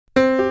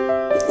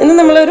ഇന്ന്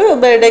നമ്മളൊരു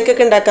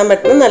ബർത്ത്ഡേക്കൊക്കെ ഉണ്ടാക്കാൻ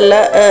പറ്റുന്ന നല്ല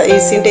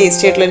ഈസി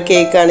ടേസ്റ്റി ആയിട്ടുള്ളൊരു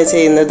കേക്കാണ്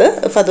ചെയ്യുന്നത്.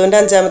 ഫതുവിൻ്റെ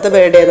 5ാമത്തെ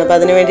ബർത്ത്ഡേ ആയിരുന്നു, അപ്പോൾ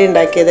അതിന് വേണ്ടി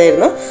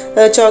ഉണ്ടാക്കിയതായിരുന്നു.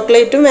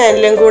 ചോക്ലേറ്റും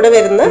വാനിലയും കൂടെ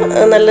വരുന്ന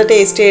നല്ല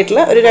ടേസ്റ്റി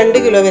ആയിട്ടുള്ള ഒരു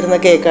 2 കിലോ വരുന്ന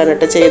കേക്കാണ്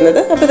കേട്ടോ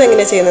ചെയ്യുന്നത്. അപ്പോൾ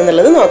ഇതെങ്ങനെയാണ് ചെയ്യുന്നത്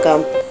എന്നുള്ളത്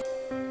നോക്കാം.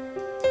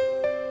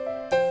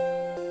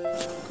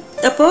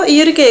 അപ്പോൾ ഈ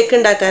ഒരു കേക്ക്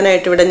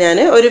ഉണ്ടാക്കാനായിട്ട് ഇവിടെ ഞാൻ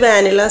ഒരു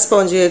വാനില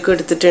സ്പോഞ്ച് കേക്ക്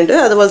എടുത്തിട്ടുണ്ട്,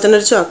 അതുപോലെ തന്നെ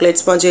ഒരു ചോക്ലേറ്റ്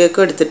സ്പോഞ്ച് കേക്ക്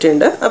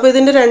എടുത്തിട്ടുണ്ട്. അപ്പോൾ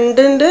ഇതിൻ്റെ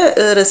രണ്ടിൻ്റെ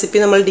റെസിപ്പി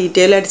നമ്മൾ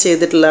ഡീറ്റെയിൽ ആയിട്ട്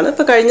ചെയ്തിട്ടുള്ളതാണ്.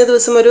 ഇപ്പോൾ കഴിഞ്ഞ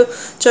ദിവസം ഒരു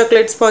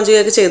ചോക്ലേറ്റ് സ്പോഞ്ച്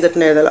കേക്ക്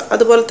ചെയ്തിട്ടുണ്ടായിരുന്നല്ലോ,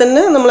 അതുപോലെ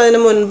തന്നെ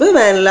നമ്മളതിന് മുൻപ്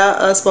വാനില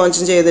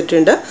സ്പോഞ്ചും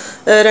ചെയ്തിട്ടുണ്ട്.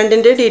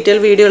 രണ്ടിൻ്റെ ഡീറ്റെയിൽ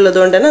വീഡിയോ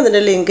ഉള്ളതുകൊണ്ട് തന്നെ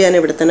അതിൻ്റെ ലിങ്ക് ഞാൻ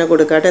ഇവിടെ തന്നെ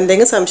കൊടുക്കാം.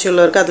 എന്തെങ്കിലും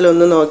സംശയമുള്ളവർക്ക്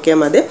അതിലൊന്ന് നോക്കിയാൽ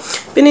മതി.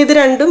 പിന്നെ ഇത്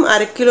രണ്ടും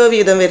 1/2 കിലോ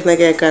വീതം വരുന്ന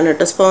കേക്കാണ്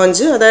കേട്ടോ.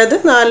 സ്പോഞ്ച് അതായത്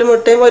 4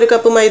 മുട്ടയും 1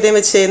 കപ്പ് മൈദയും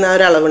വെച്ച് ചെയ്യുന്ന ആ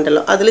ഒരു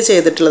അളവുണ്ടല്ലോ, അതിൽ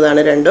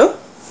ചെയ്തിട്ടുള്ളതാണ് രണ്ടും.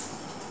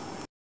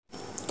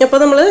 അപ്പോൾ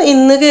നമ്മൾ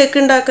ഇന്ന് കേക്ക്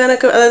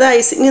ഉണ്ടാക്കാനൊക്കെ, അതായത്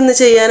ഐസിങ് ഇന്ന്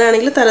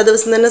ചെയ്യാനാണെങ്കിൽ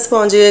തലേദിവസം തന്നെ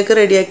സ്പോഞ്ച് കേക്ക്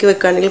റെഡിയാക്കി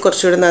വെക്കുകയാണെങ്കിൽ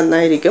കുറച്ചുകൂടി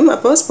നന്നായിരിക്കും.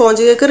 അപ്പോൾ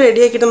സ്പോഞ്ച് കേക്ക്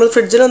റെഡിയാക്കിയിട്ട് നമ്മൾ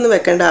ഫ്രിഡ്ജിലൊന്നും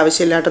വെക്കേണ്ട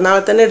ആവശ്യമില്ല കേട്ടോ,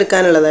 നാളെ തന്നെ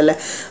എടുക്കാനുള്ളതല്ലേ.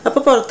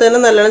 അപ്പോൾ പുറത്ത് തന്നെ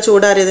നല്ലോണം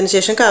ചൂടാറിയതിന്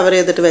ശേഷം കവർ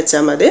ചെയ്തിട്ട്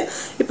വെച്ചാൽ മതി.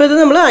 ഇപ്പോൾ ഇത്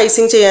നമ്മൾ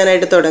ഐസിങ്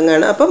ചെയ്യാനായിട്ട്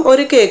തുടങ്ങുകയാണ്. അപ്പം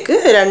ഒരു കേക്ക്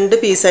 2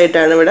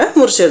 പീസായിട്ടാണ് ഇവിടെ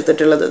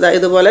മുറിച്ചെടുത്തിട്ടുള്ളത്.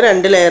 ഇതുപോലെ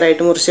 2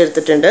 ലെയറായിട്ട്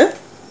മുറിച്ചെടുത്തിട്ടുണ്ട്.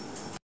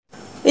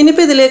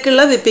 ഇനിയിപ്പോൾ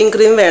ഇതിലേക്കുള്ള വിപ്പിംഗ്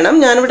ക്രീം വേണം.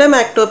 ഞാനിവിടെ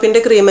മാക്ടോപ്പിൻ്റെ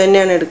ക്രീം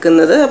തന്നെയാണ്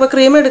എടുക്കുന്നത്. അപ്പോൾ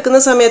ക്രീം എടുക്കുന്ന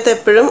സമയത്ത്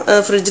എപ്പോഴും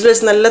ഫ്രിഡ്ജിൽ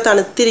വെച്ച് നല്ല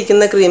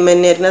തണുത്തിരിക്കുന്ന ക്രീം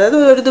തന്നെയായിരുന്നു. അതായത്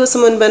ഒരു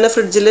ദിവസം മുൻപ് തന്നെ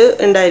ഫ്രിഡ്ജിൽ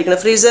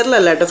ഉണ്ടായിരിക്കണം,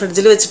 ഫ്രീസറിലല്ല കേട്ടോ,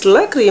 ഫ്രിഡ്ജിൽ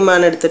വെച്ചിട്ടുള്ള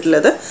ക്രീമാണ്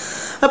എടുത്തിട്ടുള്ളത്.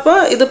 അപ്പോൾ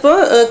ഇതിപ്പോൾ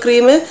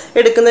ക്രീം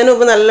എടുക്കുന്നതിന്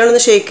മുമ്പ് നല്ലോണം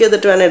ഷേക്ക്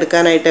ചെയ്തിട്ട് വേണം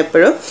എടുക്കാനായിട്ട്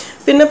എപ്പോഴും.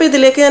 പിന്നെ ഇപ്പോൾ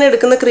ഇതിലേക്ക് ഞാൻ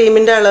എടുക്കുന്ന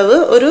ക്രീമിൻ്റെ അളവ്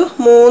ഒരു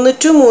 3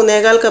 to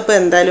 3.25 കപ്പ്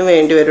എന്തായാലും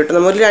വേണ്ടി വരും കേട്ടോ.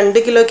 നമ്മൾ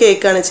 2 കിലോ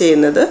കേക്കാണ്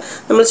ചെയ്യുന്നത്.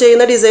 നമ്മൾ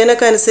ചെയ്യുന്ന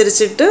ഡിസൈനൊക്കെ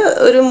അനുസരിച്ചിട്ട്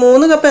ഒരു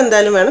 3 കപ്പ്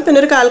എന്തായാലും വേണം.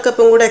 പിന്നെ ഒരു 1/4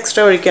 കപ്പും കൂടെ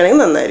എക്സ്ട്രാ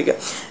ഒഴിക്കുകയാണെങ്കിൽ നന്നായിരിക്കും.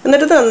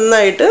 എന്നിട്ട്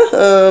നന്നായിട്ട്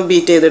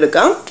ബീറ്റ്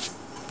ചെയ്തെടുക്കാം.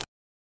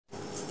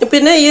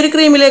 പിന്നെ ഈ ഒരു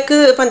ക്രീമിലേക്ക്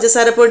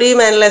പഞ്ചസാരപ്പൊടി,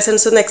 വാനില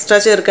എസൻസ് ഒന്നും എക്സ്ട്രാ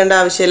ചേർക്കേണ്ട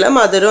ആവശ്യമില്ല.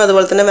 മധുരവും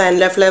അതുപോലെ തന്നെ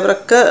വാനില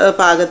ഫ്ലേവറൊക്കെ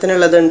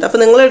പാകത്തിനുള്ളതുണ്ട്. അപ്പോൾ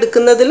നിങ്ങൾ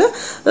എടുക്കുന്നതിൽ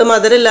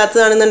മധുരം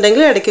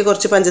ഇല്ലാത്തതാണെന്നുണ്ടെങ്കിൽ ഇടയ്ക്ക്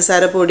കുറച്ച്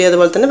പഞ്ചസാരപ്പൊടി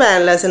അതുപോലെ തന്നെ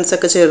വാനില എസൻസ്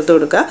ഒക്കെ ചേർത്ത്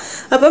കൊടുക്കുക.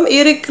 അപ്പം ഈ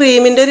ഒരു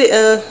ക്രീമിൻ്റെ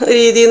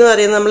രീതി എന്ന്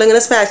പറയുന്നത്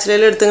നമ്മളിങ്ങനെ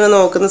സ്പാച്ചുലയിൽ എടുത്തിങ്ങനെ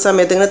നോക്കുന്ന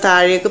സമയത്ത് ഇങ്ങനെ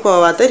താഴേക്ക്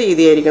പോവാത്ത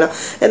രീതിയായിരിക്കണം.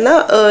 എന്നാൽ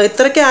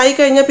ഇത്രയ്ക്ക്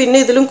ആയിക്കഴിഞ്ഞാൽ പിന്നെ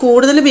ഇതിലും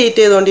കൂടുതൽ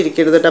ബീറ്റ്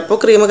ചെയ്തുകൊണ്ടിരിക്കരുത് കേട്ടോ, അപ്പോൾ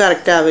ക്രീം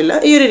കറക്റ്റ്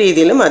ആവില്ല. ഈ ഒരു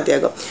രീതിയിൽ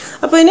മതിയാകും.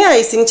 അപ്പോൾ ഇനി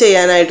ഐസിങ്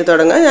ചെയ്യാനായിട്ട്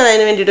തുടങ്ങാം. ഞാൻ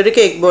അതിന് വേണ്ടിയിട്ടൊരു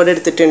കേക്ക് ബോർഡ്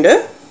എടുത്തിട്ടുണ്ട്.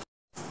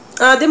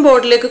 ആദ്യം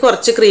ബോർഡിലേക്ക്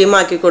കുറച്ച് ക്രീം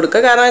ആക്കി കൊടുക്കുക,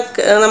 കാരണം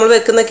നമ്മൾ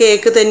വെക്കുന്ന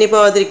കേക്ക് തെന്നി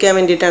പോകാതിരിക്കാൻ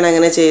വേണ്ടിയിട്ടാണ്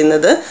അങ്ങനെ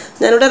ചെയ്യുന്നത്.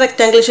 ഞാനിവിടെ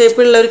റെക്റ്റാങ്കിൾ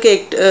ഷേപ്പിലുള്ള ഒരു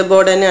കേക്ക്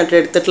ബോർഡ് തന്നെയാണ്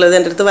എടുത്തിട്ടുള്ളത്.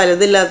 എൻ്റെ അടുത്ത്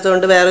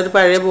വലുതില്ലാത്തതുകൊണ്ട് വേറൊരു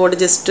പഴയ ബോർഡ്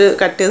ജസ്റ്റ്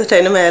കട്ട് ചെയ്തിട്ട്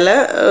അതിന് മേലെ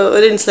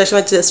ഒരു ഇൻസുലേഷൻ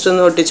വെച്ച് ജസ്റ്റ്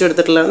ഒന്ന് ഒട്ടിച്ചു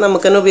കൊടുത്തിട്ടുള്ളതാണ്.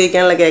 നമുക്ക് തന്നെ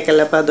ഉപയോഗിക്കാനുള്ള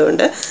കേക്കല്ല, അപ്പോൾ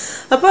അതുകൊണ്ട്.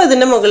 അപ്പോൾ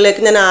അതിൻ്റെ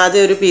മുകളിലേക്ക് ഞാൻ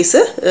ആദ്യം ഒരു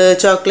പീസ്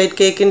ചോക്ലേറ്റ്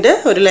കേക്കിൻ്റെ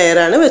ഒരു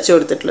ലെയറാണ് വെച്ച്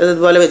കൊടുത്തിട്ടുള്ളത്,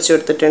 ഇതുപോലെ വെച്ച്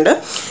കൊടുത്തിട്ടുണ്ട്.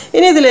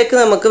 ഇനി ഇതിലേക്ക്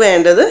നമുക്ക്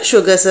വേണ്ടത്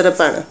ഷുഗർ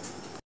സിറപ്പാണ്.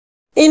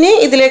 ഇനി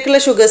ഇതിലേക്കുള്ള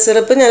ഷുഗർ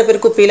സിറപ്പ് ഞാനിപ്പോൾ ഒരു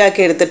കുപ്പിയിലാക്കി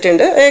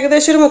എടുത്തിട്ടുണ്ട്.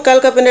 ഏകദേശം ഒരു 3/4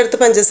 കപ്പിൻ്റെ അടുത്ത്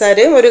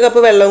പഞ്ചസാരയും 1 കപ്പ്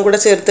വെള്ളവും കൂടെ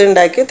ചേർത്ത്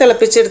ഉണ്ടാക്കി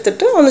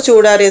തിളപ്പിച്ചെടുത്തിട്ട് ഒന്ന്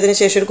ചൂടാറിയതിന്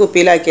ശേഷം ഒരു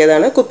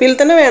കുപ്പിയിലാക്കിയതാണ്. കുപ്പിയിൽ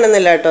തന്നെ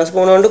വേണമെന്നില്ല കേട്ടോ,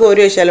 സ്പൂൺ കൊണ്ട്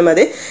കോരി ഒഴിച്ചാലും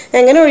മതി.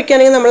 എങ്ങനെ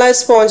ഒഴിക്കുകയാണെങ്കിൽ നമ്മൾ ആ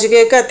സ്പോഞ്ച്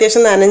കേക്ക്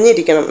അത്യാവശ്യം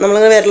നനഞ്ഞിരിക്കണം.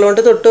 നമ്മളിങ്ങനെ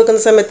വിരലുകൊണ്ട് തൊട്ട്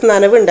വെക്കുന്ന സമയത്ത്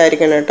നനവ്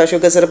ഉണ്ടായിരിക്കണം കേട്ടോ.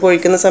 ഷുഗർ സിറപ്പ്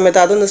ഒഴിക്കുന്ന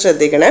സമയത്ത് അതൊന്ന്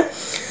ശ്രദ്ധിക്കണേ.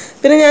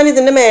 പിന്നെ ഞാൻ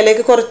ഇതിൻ്റെ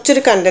മേലേക്ക്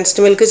കുറച്ചൊരു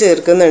കണ്ടൻസ്ഡ് മിൽക്ക്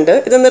ചേർക്കുന്നുണ്ട്.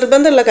 ഇത്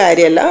നിർബന്ധമുള്ള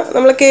കാര്യമല്ല,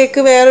 നമ്മൾ കേക്ക്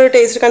വേറൊരു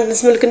ടേസ്റ്റ്,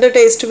 കണ്ടൻസ്ഡ് മിൽക്കിൻ്റെ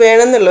ടേസ്റ്റ്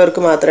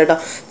വേണമെന്നുള്ളവർക്ക് മാത്രം കേട്ടോ.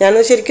 ഞാൻ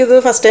ശരിക്കും ഇത്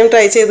ഫസ്റ്റ് ടൈം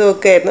ട്രൈ ചെയ്ത്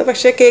നോക്കുകയായിരുന്നു.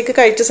 പക്ഷേ കേക്ക്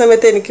കഴിച്ച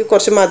സമയത്ത് എനിക്ക്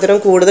കുറച്ച് മധുരം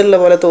കൂടുതലുള്ള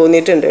പോലെ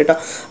തോന്നിയിട്ടുണ്ട് കേട്ടോ.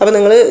 അപ്പോൾ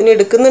നിങ്ങൾ ഇനി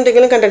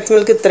എടുക്കുന്നുണ്ടെങ്കിലും കണ്ടൻസ്ഡ്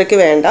മിൽക്ക് ഇത്രയ്ക്ക്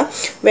വേണ്ട.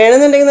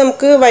 വേണമെന്നുണ്ടെങ്കിൽ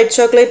നമുക്ക് വൈറ്റ്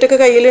ചോക്ലേറ്റ് ഒക്കെ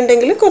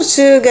കയ്യിലുണ്ടെങ്കിൽ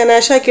കുറച്ച്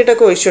ഗനാഷ്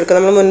ആക്കിയിട്ടൊക്കെ ഒഴിച്ചു കൊടുക്കുക,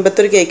 നമ്മൾ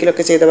മുൻപത്തെ ഒരു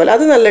കേക്കിലൊക്കെ ചെയ്ത പോലെ.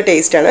 അത് നല്ല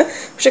ടേസ്റ്റാണ്.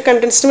 പക്ഷേ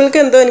കണ്ടൻസ്ഡ്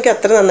മിൽക്ക് എന്തോ എനിക്ക്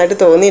അത്ര നന്നായിട്ട്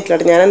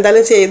തോന്നിയിട്ടില്ല. ഞാൻ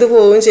എന്തായാലും ചെയ്തു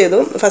പോവുകയും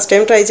ചെയ്തു, ഫസ്റ്റ്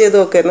ടൈം ട്രൈ ചെയ്ത്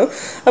നോക്കായിരുന്നു.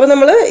 അപ്പോൾ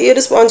നമ്മൾ ഈ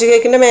ഒരു സ്പോഞ്ച്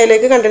കേക്കിൻ്റെ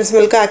മേലേക്ക് കണ്ടൻസ്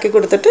മിൽക്ക് ആക്കി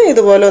കൊടുത്തിട്ട്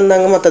ഇതുപോലെ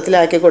ഒന്നങ്ങ്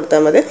മൊത്തത്തിലാക്കി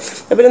കൊടുത്താൽ മതി.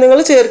 അപ്പോൾ നിങ്ങൾ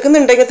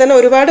ചേർക്കുന്നുണ്ടെങ്കിൽ തന്നെ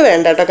ഒരുപാട്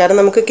വേണ്ട കേട്ടോ, കാരണം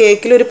നമുക്ക്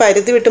കേക്കിൽ ഒരു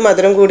പരിധി വിട്ട്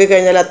മധുരം കൂടി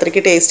കഴിഞ്ഞാൽ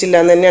അത്രയ്ക്ക് ടേസ്റ്റ് ഇല്ല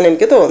എന്ന് തന്നെയാണ്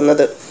എനിക്ക്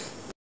തോന്നുന്നത്.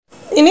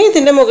 ഇനി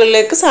ഇതിൻ്റെ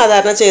മുകളിലേക്ക്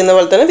സാധാരണ ചെയ്യുന്ന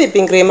പോലെ തന്നെ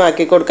വിപ്പിംഗ് ക്രീം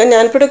ആക്കി കൊടുക്കാം.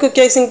 ഞാനിപ്പോൾ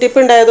കുക്കി ഐസിങ് ടിപ്പ്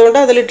ഉണ്ടായതുകൊണ്ട്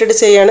അതിലിട്ടിട്ട്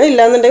ചെയ്യാണ്.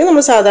 ഇല്ലാന്നുണ്ടെങ്കിൽ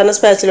നമ്മൾ സാധാരണ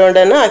സ്പാച്ചില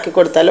കൊണ്ട് തന്നെ ആക്കി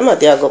കൊടുത്താലും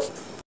മതിയാകും.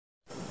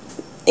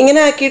 ഇങ്ങനെ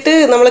ആക്കിയിട്ട്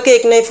നമ്മൾ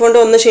കേക്ക് നൈഫ് കൊണ്ട്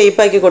ഒന്ന് ഷേപ്പ്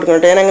ആക്കി കൊടുക്കണം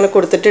കേട്ടോ. ഞാൻ അങ്ങനെ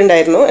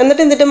കൊടുത്തിട്ടുണ്ടായിരുന്നു.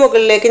 എന്നിട്ട് ഇതിൻ്റെ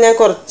മുകളിലേക്ക് ഞാൻ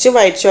കുറച്ച്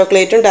വൈറ്റ്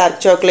ചോക്ലേറ്റും ഡാർക്ക്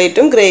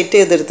ചോക്ലേറ്റും ഗ്രേറ്റ്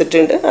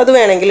ചെയ്തെടുത്തിട്ടുണ്ട്. അത്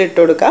വേണമെങ്കിൽ ഇട്ട്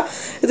കൊടുക്കുക.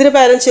 ഇതിന്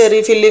പകരം ചെറി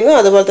ഫില്ലിങ്ങോ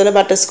അതുപോലെ തന്നെ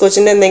ബട്ടർ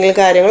സ്കോച്ചിൻ്റെ എന്തെങ്കിലും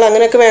കാര്യങ്ങളോ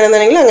അങ്ങനെയൊക്കെ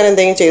വേണമെന്നുണ്ടെങ്കിൽ അങ്ങനെ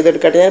എന്തെങ്കിലും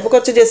ചെയ്തെടുക്കട്ടെ. ഞാനിപ്പോൾ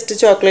കുറച്ച് ജസ്റ്റ്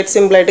ചോക്ലേറ്റ്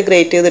സിമ്പിളായിട്ട്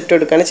ഗ്രേറ്റ് ചെയ്തിട്ട്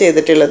കൊടുക്കുകയാണ്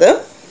ചെയ്തിട്ടുള്ളത്.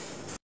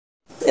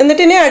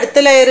 എന്നിട്ട് ഇനി അടുത്ത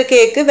ലെയർ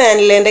കേക്ക്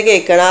വാനിലേൻ്റെ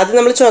കേക്കാണ്. ആദ്യം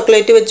നമ്മൾ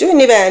ചോക്ലേറ്റ് വെച്ചു,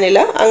 ഇനി വാനില,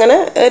 അങ്ങനെ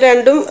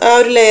രണ്ടും ആ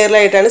ഒരു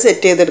ലെയറിലായിട്ടാണ്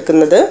സെറ്റ്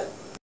ചെയ്തെടുക്കുന്നത്.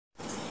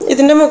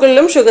 ഇതിൻ്റെ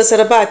മുകളിലും ഷുഗർ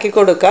സിറപ്പ് ആക്കി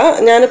കൊടുക്കുക.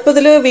 ഞാനിപ്പോൾ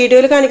ഇതിൽ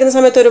വീഡിയോയിൽ കാണിക്കുന്ന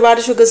സമയത്ത് ഒരുപാട്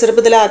ഷുഗർ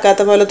സിറപ്പ്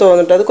ഇതിലാക്കാത്ത പോലെ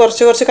തോന്നിട്ട് അത്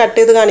കുറച്ച് കട്ട്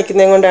ചെയ്ത്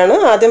കാണിക്കുന്നത് കൊണ്ടാണ്.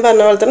 ആദ്യം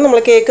പറഞ്ഞ പോലെ തന്നെ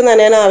നമ്മൾ കേക്ക്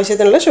നനയാൻ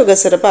ആവശ്യത്തിനുള്ള ഷുഗർ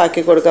സിറപ്പ്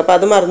ആക്കി കൊടുക്കുക. അപ്പോൾ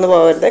അത് മറന്നു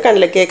പോകരുത്.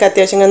 കണ്ടില്ലേ, കേക്ക്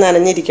അത്യാവശ്യം ഇങ്ങനെ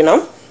നനഞ്ഞിരിക്കണം.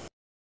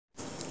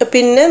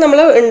 പിന്നെ നമ്മൾ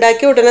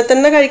ഉണ്ടാക്കി ഉടനെ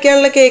തന്നെ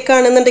കഴിക്കാനുള്ള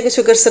കേക്കാണെന്നുണ്ടെങ്കിൽ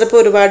ഷുഗർ സിറപ്പ്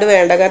ഒരുപാട്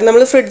വേണ്ട. കാരണം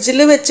നമ്മൾ ഫ്രിഡ്ജിൽ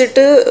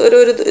വെച്ചിട്ട്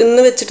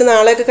ഇന്ന് വെച്ചിട്ട്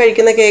നാളെയൊക്കെ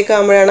കഴിക്കുന്ന കേക്ക്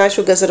ആകുമ്പോഴാണ് ആ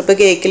ഷുഗർ സിറപ്പ്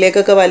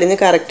കേക്കിലേക്കൊക്കെ വലിഞ്ഞ്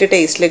കറക്റ്റ്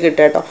ടേസ്റ്റിൽ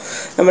കിട്ടുക കേട്ടോ.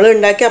 നമ്മൾ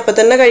ഉണ്ടാക്കി അപ്പം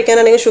തന്നെ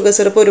കഴിക്കാനാണെങ്കിൽ ഷുഗർ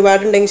സിറപ്പ്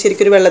ഒരുപാടുണ്ടെങ്കിൽ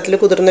ശരിക്കും ഒരു വെള്ളത്തിൽ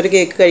കുതിർന്നൊരു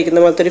കേക്ക്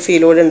കഴിക്കുന്ന പോലത്തെ ഒരു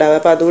ഫീലോട് ഉണ്ടാവുക.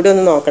 അപ്പോൾ അതുകൂടി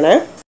ഒന്ന് നോക്കണേ.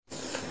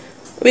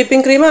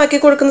 വിപ്പിംഗ് ക്രീം ആക്കി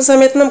കൊടുക്കുന്ന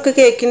സമയത്ത് നമുക്ക്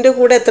കേക്കിൻ്റെ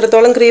കൂടെ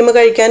എത്രത്തോളം ക്രീം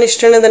കഴിക്കാൻ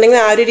ഇഷ്ടമുണ്ടെന്നുണ്ടെങ്കിൽ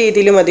ആ ഒരു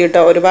രീതിയിൽ മതി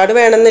കേട്ടോ. ഒരുപാട്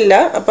വേണമെന്നില്ല.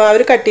 അപ്പോൾ ആ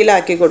ഒരു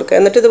കട്ടിയിലാക്കി കൊടുക്കുക.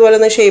 എന്നിട്ട് ഇതുപോലെ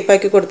ഒന്ന് ഷേപ്പ്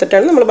ആക്കി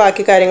കൊടുത്തിട്ടാണ് നമ്മൾ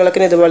ബാക്കി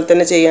കാര്യങ്ങളൊക്കെ ഇതുപോലെ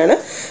തന്നെ ചെയ്യാണ്.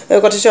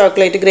 കുറച്ച്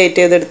ചോക്ലേറ്റ്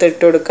ഗ്രേറ്റ് ചെയ്തെടുത്ത്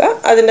ഇട്ട് കൊടുക്കുക.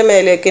 അതിൻ്റെ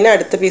മേലേക്ക്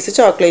അടുത്ത പീസ്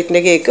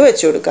ചോക്ലേറ്റിൻ്റെ കേക്ക്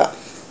വെച്ച് കൊടുക്കുക.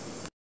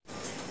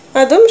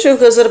 അതും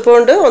ഷുഗർ സിറപ്പ്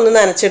കൊണ്ട് ഒന്ന്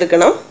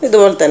നനച്ചെടുക്കണം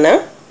ഇതുപോലെ തന്നെ.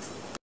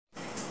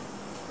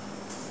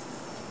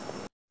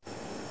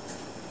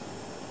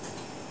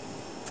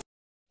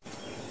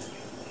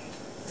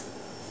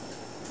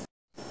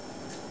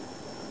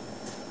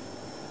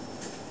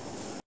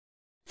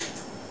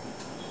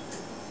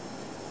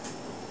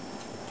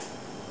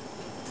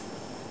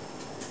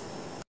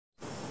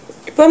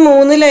 ഇപ്പോൾ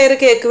 3 ലെയർ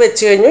കേക്ക്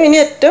വെച്ച് കഴിഞ്ഞു. ഇനി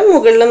ഏറ്റവും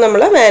മുകളിൽ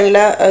നമ്മൾ വാനില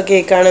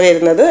കേക്കാണ്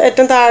വരുന്നത്.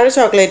 ഏറ്റവും താഴെ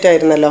ചോക്ലേറ്റ്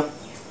ആയിരുന്നല്ലോ.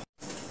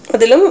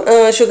 അതിലും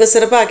ഷുഗർ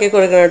സിറപ്പ് ആക്കി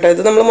കൊടുക്കണം കേട്ടോ.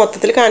 ഇത് നമ്മൾ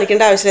മൊത്തത്തിൽ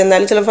കാണിക്കേണ്ട ആവശ്യമില്ല.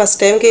 എന്നാലും ചിലപ്പോൾ ഫസ്റ്റ്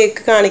ടൈം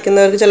കേക്ക്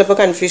കാണിക്കുന്നവർക്ക് ചിലപ്പോൾ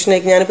കൺഫ്യൂഷൻ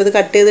ആയിരിക്കും. ഞാനിപ്പോൾ ഇത്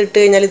കട്ട് ചെയ്തിട്ട്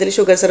കഴിഞ്ഞാൽ ഇതിൽ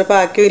ഷുഗർ സിറപ്പ്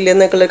ആക്കിയോ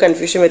ഇല്ലെന്നൊക്കെയുള്ള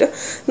കൺഫ്യൂഷൻ വരും.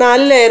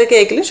 4 ലെയർ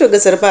കേക്കിൽ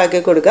ഷുഗർ സിറപ്പ്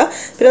ആക്കി കൊടുക്കുക.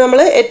 പിന്നെ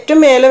നമ്മൾ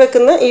ഏറ്റവും മേലെ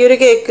വെക്കുന്ന ഈ ഒരു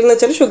കേക്കിൽ എന്ന്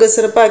വെച്ചാൽ ഷുഗർ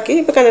സിറപ്പ് ആക്കി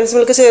ഇപ്പോൾ കണ്ടൻസ്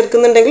മിൽക്ക്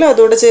ചേർക്കുന്നുണ്ടെങ്കിൽ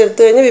അതോടെ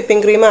ചേർത്ത് കഴിഞ്ഞാൽ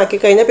വിപ്പിംഗ് ക്രീം ആക്കി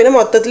കഴിഞ്ഞാൽ പിന്നെ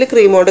മൊത്തത്തിൽ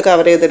ക്രീം കൊണ്ട്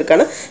കവർ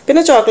ചെയ്തെടുക്കണം.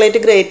 പിന്നെ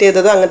ചോക്ലേറ്റ് ഗ്രേറ്റ്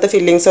ചെയ്തതോ അങ്ങനത്തെ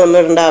ഫില്ലിങ്സോ ഒന്നും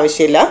ഇടേണ്ട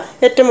ആവശ്യമില്ല.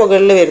 ഏറ്റവും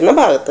മുകളിൽ വരുന്ന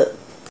ഭാഗത്ത്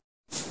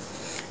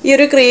ഈ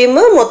ഒരു ക്രീം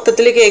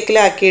മൊത്തത്തിൽ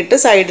കേക്കിലാക്കിയിട്ട്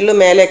സൈഡിലും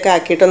മേലെയൊക്കെ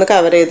ആക്കിയിട്ട് ഒന്ന്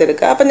കവർ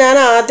ചെയ്തെടുക്കുക. അപ്പം ഞാൻ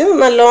ആദ്യം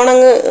നല്ലോണം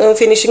അങ്ങ്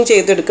ഫിനിഷിങ്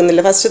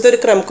ചെയ്തെടുക്കുന്നില്ല. ഫസ്റ്റത്തെ ഒരു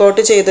ക്രം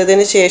കോട്ട്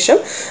ചെയ്തതിന് ശേഷം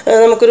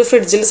നമുക്കൊരു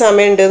ഫ്രിഡ്ജിൽ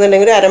സമയം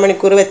ഉണ്ടെന്നുണ്ടെങ്കിൽ ഒരു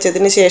അരമണിക്കൂർ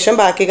വെച്ചതിന് ശേഷം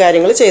ബാക്കി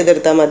കാര്യങ്ങൾ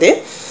ചെയ്തെടുത്താൽ മതി.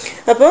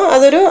 അപ്പോൾ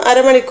അതൊരു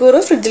അരമണിക്കൂർ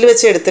ഫ്രിഡ്ജിൽ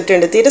വെച്ച്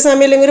എടുത്തിട്ടുണ്ട്. തീരെ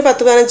സമയമില്ലെങ്കിൽ ഒരു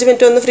 10-15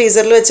 മിനിറ്റ് ഒന്ന്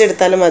ഫ്രീസറിൽ വെച്ച്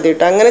എടുത്താലും മതി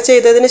കേട്ടോ. അങ്ങനെ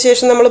ചെയ്തതിന്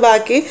ശേഷം നമ്മൾ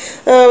ബാക്കി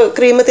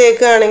ക്രീം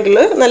തേക്കുകയാണെങ്കിൽ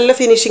നല്ല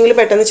ഫിനിഷിങ്ങിൽ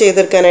പെട്ടെന്ന്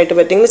ചെയ്തെടുക്കാനായിട്ട്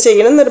പറ്റും. ഇങ്ങനെ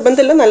ചെയ്യണം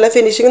നിർബന്ധമില്ല. നല്ല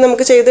ഫിനിഷിങ്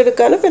നമുക്ക്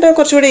ചെയ്തെടുക്കാനും പിന്നെ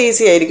കുറച്ചുകൂടി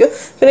ഈസി ആയിരിക്കും.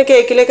 പിന്നെ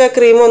കേക്കിലേക്ക് ആ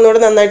ക്രീം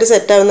ഒന്നുകൂടെ നന്നായിട്ട്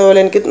സെറ്റ് ആവുന്ന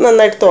പോലെ എനിക്ക്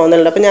നന്നായിട്ട്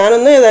തോന്നുന്നുണ്ട്. അപ്പോൾ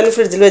ഞാനൊന്ന് ഏതായാലും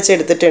ഫ്രിഡ്ജിൽ വെച്ച്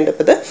എടുത്തിട്ടുണ്ട്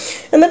ഇപ്പോൾ ഇത്.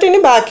 എന്നിട്ട്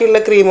ഇനി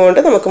ബാക്കിയുള്ള ക്രീം കൊണ്ട്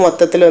നമുക്ക്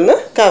മൊത്തത്തിലൊന്ന്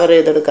കവർ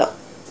ചെയ്തെടുക്കാം.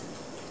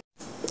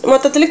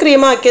 മൊത്തത്തിൽ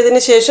ക്രീം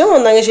ആക്കിയതിന് ശേഷം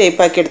ഒന്നങ്ങ്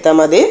ഷേപ്പാക്കി എടുത്താൽ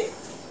മതി.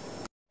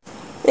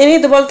 ഇനി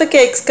ഇതുപോലത്തെ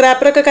കേക്ക്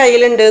സ്ക്രാപ്പറൊക്കെ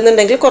കയ്യിലുണ്ട്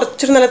എന്നുണ്ടെങ്കിൽ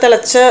കുറച്ചൊരു നല്ല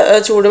തിളച്ച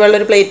ചൂടുവെള്ളം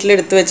ഒരു പ്ലേറ്റിൽ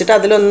എടുത്ത് വെച്ചിട്ട്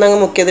അതിലൊന്നങ്ങ്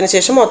മുക്കിയതിന്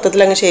ശേഷം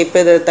മൊത്തത്തിൽ അങ്ങ് ഷേപ്പ്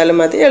ചെയ്തെടുത്താലും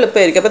മതി.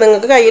 എളുപ്പമായിരിക്കും. അപ്പോൾ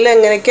നിങ്ങൾക്ക് കയ്യിൽ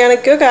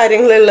എങ്ങനെയൊക്കെയാണൊക്കെയോ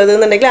കാര്യങ്ങളുള്ളത്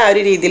എന്നുണ്ടെങ്കിൽ ആ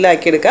ഒരു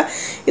രീതിയിലാക്കിയെടുക്കുക.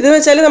 ഇതെന്ന്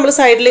വെച്ചാൽ നമ്മൾ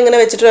സൈഡിൽ ഇങ്ങനെ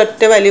വെച്ചിട്ട്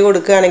ഒറ്റ വലി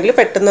കൊടുക്കുകയാണെങ്കിൽ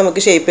പെട്ടെന്ന്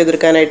നമുക്ക് ഷേപ്പ്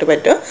ചെയ്തെടുക്കാനായിട്ട്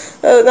പറ്റും.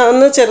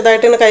 ഒന്ന്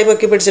ചെറുതായിട്ട് ഇങ്ങനെ കൈ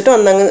പൊക്കി പിടിച്ചിട്ട്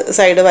ഒന്നങ്ങ്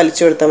സൈഡ്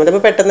വലിച്ചു കൊടുത്താൽ മതി.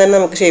 അപ്പോൾ പെട്ടെന്ന് തന്നെ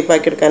നമുക്ക് ഷേപ്പ്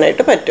ആക്കി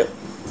എടുക്കാനായിട്ട് പറ്റും.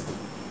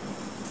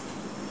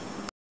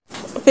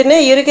 പിന്നെ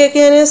ഈ ഒരു കേക്ക്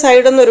ഞാൻ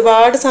സൈഡൊന്നും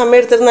ഒരുപാട് സമയം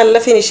എടുത്തിട്ട് നല്ല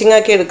ഫിനിഷിംഗ്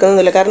ആക്കി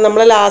എടുക്കുന്നില്ല. കാരണം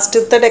നമ്മൾ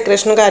ലാസ്റ്റത്തെ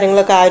ഡെക്കറേഷനും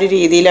കാര്യങ്ങളൊക്കെ ആ ഒരു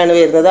രീതിയിലാണ്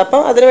വരുന്നത്.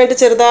 അപ്പം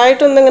അതിനുവേണ്ടി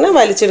ചെറുതായിട്ടൊന്നിങ്ങനെ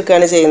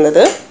വലിച്ചെടുക്കുകയാണ്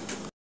ചെയ്യുന്നത്.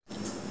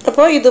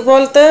 അപ്പോൾ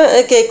ഇതുപോലത്തെ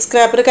കേക്ക്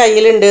സ്ക്രാപ്പർ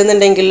കയ്യിലുണ്ട്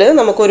എന്നുണ്ടെങ്കിൽ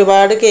നമുക്ക്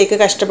ഒരുപാട് കേക്ക്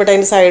കഷ്ടപ്പെട്ട്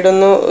അതിൻ്റെ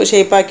സൈഡൊന്നും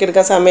ഷേപ്പ് ആക്കി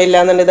എടുക്കാൻ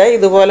സമയമില്ല എന്നുണ്ടെങ്കിൽ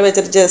ഇതുപോലെ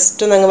വെച്ചിട്ട്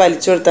ജസ്റ്റ് ഒന്ന് അങ്ങ്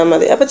വലിച്ചു കൊടുത്താൽ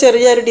മതി. അപ്പോൾ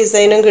ചെറിയൊരു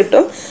ഡിസൈനും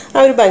കിട്ടും,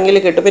 ആ ഒരു ഭംഗിയിൽ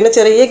കിട്ടും. പിന്നെ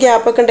ചെറിയ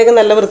ഗ്യാപ്പൊക്കെ ഉണ്ടെങ്കിൽ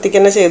നല്ല വൃത്തിക്ക്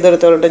തന്നെ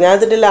ചെയ്തെടുത്തോളൂ. ഞാൻ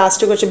ഇതിൻ്റെ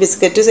ലാസ്റ്റ് കുറച്ച്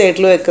ബിസ്ക്കറ്റ്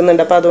സൈഡിൽ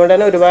വെക്കുന്നുണ്ട്. അപ്പോൾ അതുകൊണ്ട്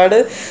തന്നെ ഒരുപാട്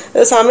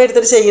സമയം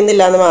എടുത്തിട്ട്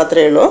ചെയ്യുന്നില്ല എന്ന്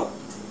മാത്രമേ ഉള്ളൂ.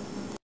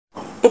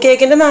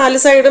 കേക്കിൻ്റെ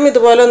 4 സൈഡും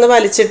ഇതുപോലെ ഒന്ന്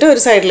വലിച്ചിട്ട്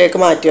ഒരു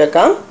സൈഡിലേക്ക് മാറ്റി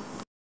വെക്കാം.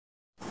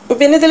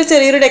 പിന്നെ ഇതിൽ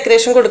ചെറിയൊരു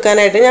ഡെക്കറേഷൻ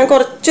കൊടുക്കാനായിട്ട് ഞാൻ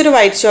കുറച്ചൊരു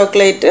വൈറ്റ്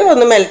ചോക്ലേറ്റ്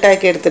ഒന്ന്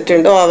മെൽട്ടാക്കി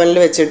എടുത്തിട്ടുണ്ട് ഓവനിൽ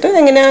വെച്ചിട്ട്.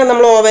 എങ്ങനെയാണ്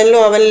നമ്മൾ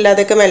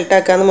ഓവനില്ലാതെയൊക്കെ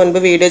മെൽട്ടാക്കാമെന്ന് മുൻപ്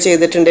വീഡിയോ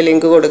ചെയ്തിട്ടുണ്ട്,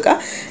 ലിങ്ക് കൊടുക്കുക.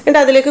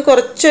 എന്നിട്ട് അതിലേക്ക്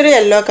കുറച്ചൊരു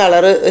യെല്ലോ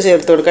കളർ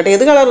ചേർത്ത് കൊടുക്കട്ടെ.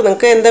 ഏത് കളർ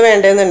നിങ്ങൾക്ക് എന്താ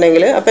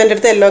വേണ്ടതെന്നുണ്ടെങ്കിൽ. അപ്പോൾ എൻ്റെ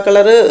അടുത്ത് യെല്ലോ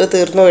കളർ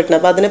തീർന്നു പോയിട്ടുണ്ട്.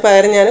 അപ്പോൾ അതിന്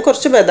പകരം ഞാൻ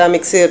കുറച്ച് ബദാം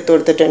മിക്സ് ചേർത്ത്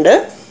കൊടുത്തിട്ടുണ്ട്.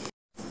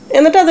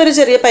 എന്നിട്ട് അതൊരു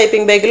ചെറിയ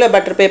പൈപ്പിംഗ് ബാഗിലോ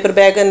ബട്ടർ പേപ്പർ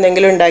ബാഗ്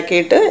എന്തെങ്കിലും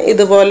ഉണ്ടാക്കിയിട്ട്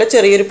ഇതുപോലെ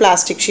ചെറിയൊരു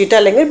പ്ലാസ്റ്റിക് ഷീറ്റ്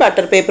അല്ലെങ്കിൽ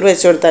ബട്ടർ പേപ്പർ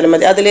വെച്ച് കൊടുത്താലും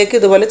മതി. അതിലേക്ക്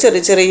ഇതുപോലെ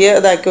ചെറിയ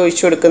ഇതാക്കി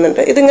ഒഴിച്ചു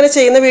കൊടുക്കുന്നുണ്ട്. ഇതിങ്ങനെ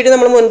ചെയ്യുന്ന വീഡിയോ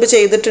നമ്മൾ മുൻപ്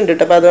ചെയ്തിട്ടുണ്ട്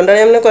കേട്ടോ. അപ്പോൾ അതുകൊണ്ടാണ്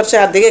ഞാൻ കുറച്ച്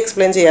അധികം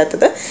എക്സ്പ്ലെയിൻ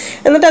ചെയ്യാത്തത്.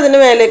 എന്നിട്ട് അതിന്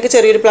മേലേക്ക്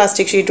ചെറിയൊരു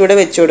പ്ലാസ്റ്റിക് ഷീറ്റ് കൂടെ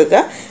വെച്ച്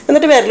കൊടുക്കുക.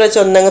 എന്നിട്ട് വിരൽ വെച്ച്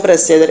ഒന്നങ്ങ്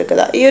പ്രസ്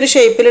ചെയ്തെടുക്കുക. ഈ ഒരു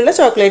ഷേപ്പിലുള്ള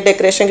ചോക്ലേറ്റ്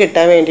ഡെക്കറേഷൻ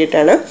കിട്ടാൻ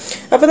വേണ്ടിയിട്ടാണ്.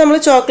 അപ്പോൾ നമ്മൾ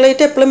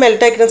ചോക്ലേറ്റ് എപ്പോഴും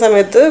മെൽറ്റ് ആക്കുന്ന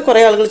സമയത്ത്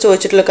കുറേ ആളുകൾ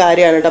ചോദിച്ചിട്ടുള്ള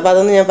കാര്യമാണ് കേട്ടോ. അപ്പോൾ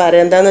അതൊന്ന് ഞാൻ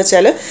പറയാം. എന്താണെന്ന്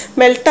വെച്ചാൽ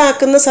മെൽറ്റ്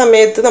ആക്കുന്ന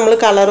സമയത്ത് നമ്മൾ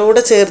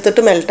കളറൂടെ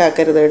ചേർത്തിട്ട് മെൽറ്റ്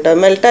ആക്കരുത് കേട്ടോ.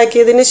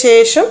 മെൽട്ടാക്കിയതിന്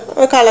ശേഷം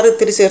കളർ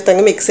ഇത്തിരി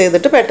ചേർത്തങ്ങ് മിക്സ്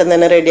ചെയ്തിട്ട് പെട്ടെന്ന്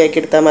തന്നെ റെഡിയാക്കി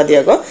എടുത്താൽ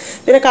മതിയാകും.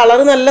 പിന്നെ കളർ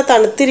നല്ല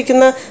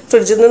തണുത്തിരിക്കുന്ന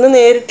ഫ്രിഡ്ജിൽ നിന്ന്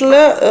നേരിട്ടുള്ള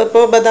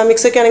ഇപ്പോൾ ബദാം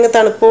മിക്സ് ഒക്കെ ആണെങ്കിൽ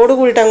തണുപ്പോട്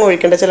കൂടിയിട്ട് അങ്ങ്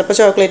ഒഴിക്കണ്ട. ചിലപ്പോൾ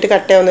ചോക്ലേറ്റ്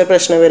കട്ടയാവുന്ന ഒരു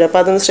പ്രശ്നം വരും.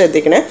 അപ്പോൾ അതൊന്ന്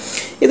ശ്രദ്ധിക്കണേ.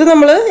 ഇത്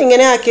നമ്മൾ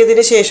ഇങ്ങനെ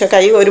ആക്കിയതിന് ശേഷം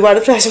കൈ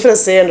ഒരുപാട് പ്രാവശ്യം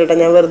പ്രസ് ചെയ്യണ്ട കേട്ടോ.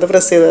 ഞാൻ വെറുതെ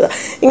പ്രസ് ചെയ്തതാണ്.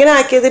 ഇങ്ങനെ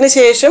ആക്കിയതിന്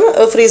ശേഷം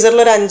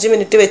ഫ്രീസറിൽ ഒരു 5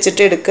 മിനിറ്റ്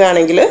വെച്ചിട്ട്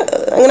എടുക്കുകയാണെങ്കിൽ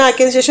അങ്ങനെ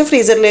ആക്കിയതിന് ശേഷം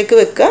ഫ്രീസറിലേക്ക്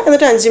വെക്കുക.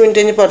 എന്നിട്ട് 5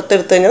 മിനിറ്റ് കഴിഞ്ഞ്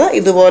പുറത്തെടുത്ത് കഴിഞ്ഞാൽ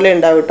ഇതുപോലെ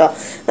ഉണ്ടാവും കേട്ടോ.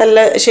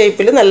 നല്ല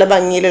ഷേപ്പിൽ നല്ല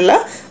ഭംഗിയിലുള്ള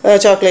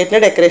ചോക്ലേറ്റിൻ്റെ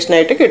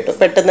ഡെക്കറേഷനായിട്ട് കിട്ടും.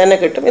 പെട്ടെന്ന് തന്നെ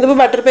കിട്ടും. ഇതിപ്പോൾ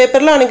ബട്ടർ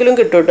പേപ്പറിലാണെങ്കിലും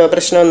കിട്ടും കേട്ടോ.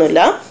 പ്രശ്നമൊന്നുമില്ല.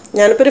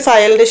 ഞാനിപ്പോൾ ഒരു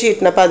ഫയലിൻ്റെ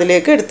ഷീറ്റിന് അപ്പോൾ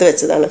അതിലേക്ക് എടുത്ത്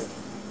വെച്ചതാണ്.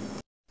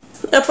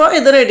 അപ്പോൾ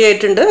ഇത് റെഡി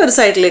ആയിട്ടുണ്ട്. ഒരു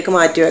സൈഡിലേക്ക്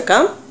മാറ്റി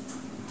വെക്കാം.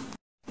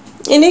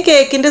 ഇനി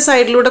കേക്കിൻ്റെ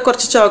സൈഡിലൂടെ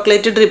കുറച്ച്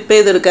ചോക്ലേറ്റ് ഡ്രിപ്പ്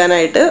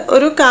ചെയ്തെടുക്കാനായിട്ട്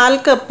ഒരു 1/4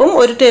 കപ്പും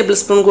 1 ടേബിൾ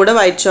സ്പൂൺ കൂടെ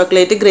വൈറ്റ്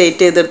ചോക്ലേറ്റ്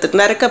ഗ്രേറ്റ്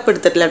ചെയ്തെടുത്തിട്ടുണ്ട്. 1/2 കപ്പ്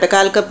എടുത്തിട്ടില്ല കേട്ടോ,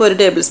 1/4 കപ്പ് 1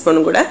 ടേബിൾ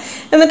സ്പൂണും കൂടെ.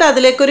 എന്നിട്ട്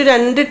അതിലേക്ക് ഒരു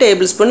 2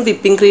 ടേബിൾ സ്പൂൺ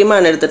വിപ്പിംഗ്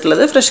ക്രീമാണ്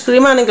എടുത്തിട്ടുള്ളത്. ഫ്രഷ്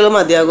ക്രീം ആണെങ്കിലും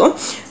മതിയാകും.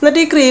 എന്നിട്ട്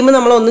ഈ ക്രീം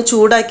നമ്മളൊന്ന്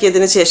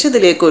ചൂടാക്കിയതിന് ശേഷം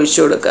ഇതിലേക്ക് ഒഴിച്ചു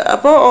കൊടുക്കുക.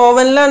 അപ്പോൾ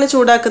ഓവനിലാണ്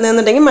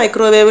ചൂടാക്കുന്നതെന്നുണ്ടെങ്കിൽ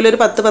മൈക്രോവേവിൽ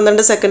ഒരു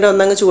 10-12 സെക്കൻഡ്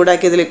ഒന്നങ്ങ്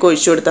ചൂടാക്കി ഇതിലേക്ക്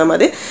ഒഴിച്ചു കൊടുത്താൽ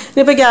മതി.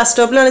 ഇനിയിപ്പോൾ ഗ്യാസ്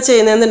സ്റ്റോപ്പിലാണ്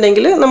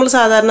ചെയ്യുന്നതെന്നുണ്ടെങ്കിൽ നമ്മൾ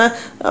സാധാരണ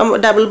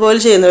ഡബിൾ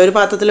ബോയിൽ ചെയ്യുന്നത്, ഒരു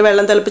പാത്രത്തിൽ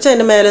വെള്ളം തിളപ്പിച്ച്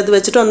അതിൻ്റെ മേലെ ഇത്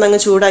വെച്ചിട്ട്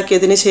ഒന്നങ്ങ്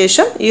ചൂടാക്കിയതിന് ശേഷം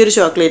ഈ ഒരു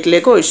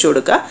ചോക്ലേറ്റിലേക്ക് ഒഴിച്ചു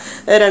കൊടുക്കുക.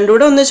 രണ്ടും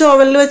കൂടെ ഒന്നിച്ച്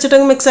ഓവനിൽ വെച്ചിട്ട്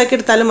മിക്സ് ആക്കി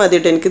എടുത്താലും മതി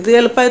കേട്ടോ. എനിക്കിത്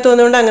എളുപ്പമായി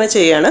തോന്നിയുകൊണ്ട് അങ്ങനെ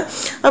ചെയ്യാണ്.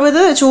 അപ്പോൾ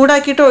ഇത്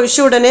ചൂടാക്കിയിട്ട്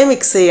ഒഴിച്ച് ഉടനെ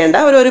മിക്സ് ചെയ്യേണ്ട,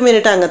 ഒരു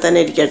മിനിറ്റ് അങ്ങനെ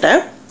തന്നെ ഇരിക്കട്ടെ.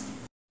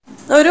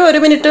 ഒരു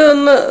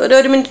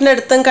മിനിറ്റിൻ്റെ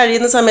അടുത്തും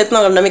കഴിയുന്ന സമയത്ത്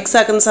നോക്കണ്ട, മിക്സ്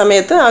ആക്കുന്ന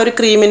സമയത്ത് ആ ഒരു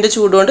ക്രീമിൻ്റെ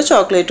ചൂടുകൊണ്ട്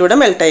ചോക്ലേറ്റ് കൂടെ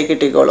മെൽട്ടായി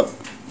കിട്ടിക്കോളും.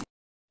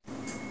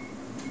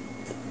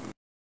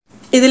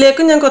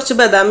 ഇതിലേക്കും ഞാൻ കുറച്ച്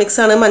ബദാം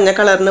മിക്സാണ് മഞ്ഞ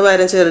കളറിന്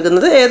പകരം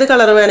ചേർക്കുന്നത്. ഏത്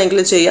കളർ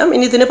വേണമെങ്കിലും ചെയ്യാം.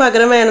 ഇനി ഇതിന്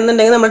പകരം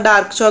വേണമെന്നുണ്ടെങ്കിൽ നമ്മൾ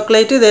ഡാർക്ക്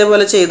ചോക്ലേറ്റ്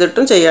ഇതേപോലെ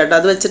ചെയ്തിട്ടും ചെയ്യാം കേട്ടോ.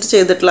 അത് വെച്ചിട്ട്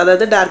ചെയ്തിട്ടുള്ള,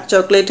 അതായത് ഡാർക്ക്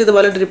ചോക്ലേറ്റ്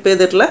ഇതുപോലെ ഡ്രിപ്പ്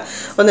ചെയ്തിട്ടുള്ള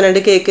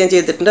 1-2 കേക്ക് ഞാൻ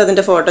ചെയ്തിട്ടുണ്ട്.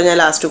 അതിൻ്റെ ഫോട്ടോ ഞാൻ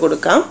ലാസ്റ്റ്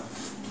കൊടുക്കാം.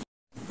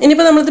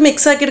 ഇനിയിപ്പോൾ നമ്മളിത്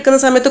മിക്സ് ആക്കി എടുക്കുന്ന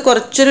സമയത്ത്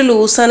കുറച്ചൊരു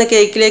ലൂസാണ്,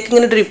 കേക്കിലേക്ക്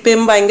ഇങ്ങനെ ഡ്രിപ്പ്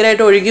ചെയ്യുമ്പോൾ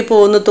ഭയങ്കരമായിട്ട് ഒഴുകി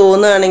പോകുന്നു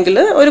തോന്നുകയാണെങ്കിൽ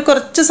ഒരു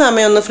കുറച്ച്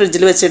സമയം ഒന്ന്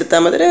ഫ്രിഡ്ജിൽ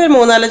വെച്ചെടുത്താൽ മതി. ഒരു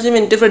 3-4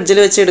 മിനിറ്റ്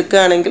ഫ്രിഡ്ജിൽ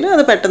വെച്ചെടുക്കുകയാണെങ്കിൽ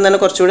അത് പെട്ടെന്ന്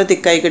തന്നെ കുറച്ചുകൂടെ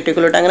തിക്കായി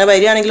കിട്ടിക്കൊള്ളൂ. അങ്ങനെ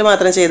വരികയാണെങ്കിൽ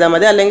മാത്രം ചെയ്താൽ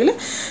മതി. അല്ലെങ്കിൽ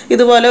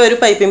ഇതുപോലെ ഒരു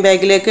പൈപ്പിംഗ്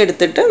ബാഗിലേക്ക്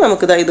എടുത്തിട്ട്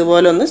നമുക്കിത്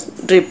ഇതുപോലെ ഒന്ന്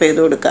ഡ്രിപ്പ്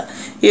ചെയ്ത് കൊടുക്കാം.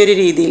 ഈ ഒരു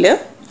രീതിയിൽ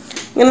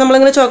ഇങ്ങനെ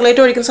നമ്മളിങ്ങനെ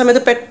ചോക്ലേറ്റ് ഒഴിക്കുന്ന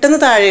സമയത്ത് പെട്ടെന്ന്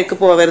താഴേക്ക്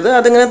പോകരുത്,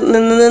 അതിങ്ങനെ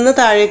നിന്ന്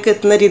താഴേക്ക്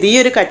എത്തുന്ന രീതി ഈ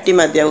ഒരു കട്ടി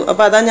മതിയാവും.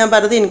 അപ്പോൾ അതാണ് ഞാൻ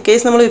പറഞ്ഞത്, ഇൻ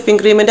കേസ് നമ്മൾ വിപ്പിംഗ്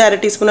ക്രീമിൻ്റെ 1/2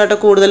 ടീസ്പൂണായിട്ട്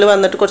കൂടുതൽ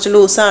വന്നിട്ട് കുറച്ച്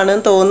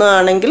ലൂസാണെന്ന്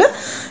തോന്നുകയാണെങ്കിൽ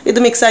ഇത്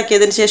മിക്സ്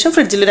ആക്കിയതിന് ശേഷം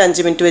ഫ്രിഡ്ജിൽ ഒരു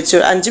 5 മിനിറ്റ് വെച്ച്,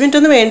 5 മിനിറ്റ്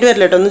ഒന്നും വേണ്ടി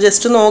വരില്ല കേട്ടോ, ഒന്ന്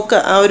ജസ്റ്റ്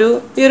നോക്കുക.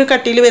 ഈ ഒരു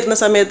കട്ടിയിൽ വരുന്ന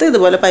സമയത്ത്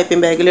ഇതുപോലെ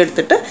പൈപ്പിംഗ് ബാഗിൽ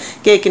എടുത്തിട്ട്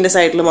കേക്കിൻ്റെ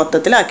സൈഡിൽ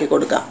മൊത്തത്തിലാക്കി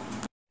കൊടുക്കാം.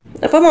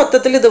 അപ്പോൾ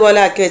മൊത്തത്തിൽ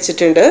ഇതുപോലെ ആക്കി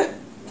വെച്ചിട്ടുണ്ട്.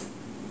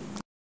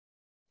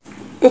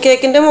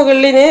 കേക്കിൻ്റെ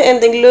മുകളിൽ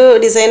എന്തെങ്കിലും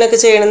ഡിസൈനൊക്കെ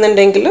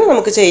ചെയ്യണമെന്നുണ്ടെങ്കിൽ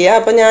നമുക്ക് ചെയ്യാം.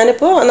 അപ്പോൾ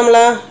ഞാനിപ്പോൾ നമ്മൾ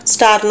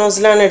സ്റ്റാർ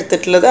നോസിലാണ്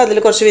എടുത്തിട്ടുള്ളത്. അതിൽ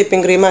കുറച്ച്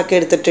വിപ്പിംഗ് ക്രീം ആക്കി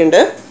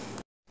എടുത്തിട്ടുണ്ട്.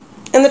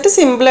 എന്നിട്ട്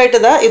സിമ്പിളായിട്ട്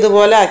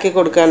ഇതുപോലെ ആക്കി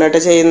കൊടുക്കുകയാണ്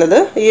കേട്ടോ ചെയ്യുന്നത്,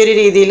 ഈ ഒരു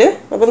രീതിയിൽ.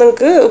 അപ്പോൾ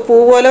നിങ്ങൾക്ക് പൂ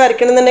പോലെ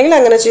വരയ്ക്കണമെന്നുണ്ടെങ്കിൽ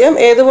അങ്ങനെ ചെയ്യാം,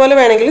 ഏതുപോലെ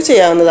വേണമെങ്കിലും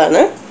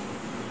ചെയ്യാവുന്നതാണ്.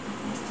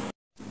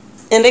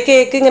 എൻ്റെ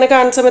കേക്ക് ഇങ്ങനെ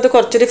കാണുന്ന സമയത്ത്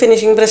കുറച്ചൊരു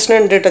ഫിനിഷിങ് പ്രശ്നം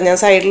ഉണ്ട് കേട്ടോ. ഞാൻ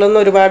സൈഡിലൊന്നും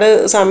ഒരുപാട്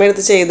സമയം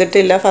എടുത്ത്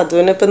ചെയ്തിട്ടില്ല.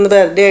 ഫതുവിന് ഇപ്പം ഇന്ന്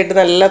ബർത്ത്ഡേ ആയിട്ട്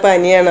നല്ല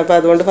പനിയാണ്. അപ്പോൾ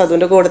അതുകൊണ്ട്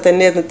ഫതുവിൻ്റെ കൂടെ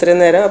തന്നെയായിരുന്നു ഇത്രയും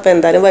നേരം. അപ്പോൾ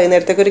എന്തായാലും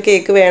വൈകുന്നേരത്തേക്ക് ഒരു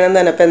കേക്ക് വേണം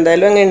തന്നെ. അപ്പോൾ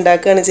എന്തായാലും അങ്ങ്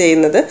ഉണ്ടാക്കുകയാണ്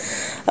ചെയ്യുന്നത്.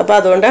 അപ്പോൾ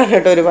അതുകൊണ്ടാണ്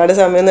കേട്ടോ ഒരുപാട്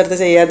സമയം നിർത്തി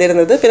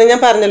ചെയ്യാതിരുന്നത്. പിന്നെ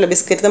ഞാൻ പറഞ്ഞല്ലോ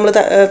ബിസ്ക്കറ്റ് നമ്മൾ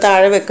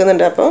താഴെ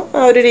വെക്കുന്നുണ്ട്. അപ്പോൾ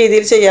ആ ഒരു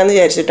രീതിയിൽ ചെയ്യാമെന്ന്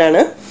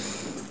വിചാരിച്ചിട്ടാണ്.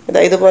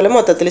 ഇതുപോലെ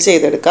മൊത്തത്തിൽ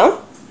ചെയ്തെടുക്കാം.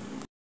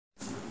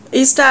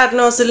 ഈ സ്റ്റാർ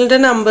നോസിലിൻ്റെ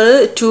നമ്പർ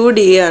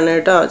 2D ആണ്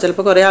കേട്ടോ.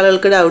 ചിലപ്പോൾ കുറേ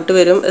ആളുകൾക്ക് ഡൗട്ട്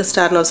വരും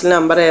സ്റ്റാർ നോസിൽ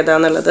നമ്പർ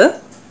ഏതാണെന്നുള്ളത്.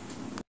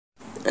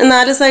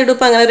 4 സൈഡും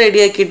ഇപ്പം അങ്ങനെ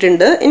റെഡി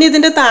ആക്കിയിട്ടുണ്ട്. ഇനി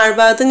ഇതിൻ്റെ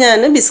താഴ്ഭാഗത്ത്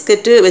ഞാൻ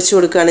ബിസ്ക്കറ്റ് വെച്ച്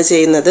കൊടുക്കുകയാണ്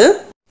ചെയ്യുന്നത്.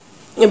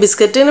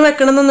 ബിസ്ക്കറ്റിന്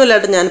വെക്കണമെന്നൊന്നുമില്ല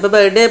കേട്ടോ. ഞാനിപ്പോൾ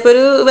ബർത്ത്ഡേ ഇപ്പോൾ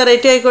ഒരു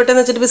വെറൈറ്റി ആയിക്കോട്ടെ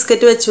എന്ന് വെച്ചിട്ട്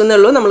ബിസ്ക്കറ്റ് വെച്ചു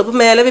എന്നുള്ളൂ. നമ്മളിപ്പോൾ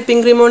മേലെ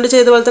വിപ്പിംഗ് ക്രീം കൊണ്ട്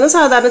ചെയ്ത പോലെ തന്നെ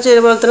സാധാരണ ചെയ്ത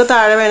പോലെ തന്നെ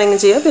താഴെ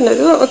വേണമെങ്കിൽ ചെയ്യാം. പിന്നെ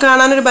ഒരു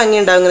കാണാനൊരു ഭംഗി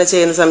ഉണ്ടാവും ഇങ്ങനെ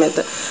ചെയ്യുന്ന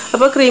സമയത്ത്.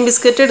 അപ്പോൾ ക്രീം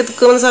ബിസ്ക്കറ്റ്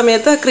എടുക്കുന്ന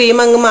സമയത്ത് ആ ക്രീം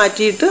അങ്ങ്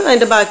മാറ്റിയിട്ട്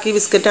അതിൻ്റെ ബാക്കി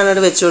ബിസ്ക്കറ്റാണ്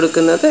അവിടെ വെച്ച്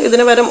കൊടുക്കുന്നത്.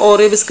 ഇതിന് പകരം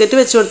ഓറിയോ ബിസ്ക്കറ്റ്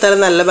വെച്ച്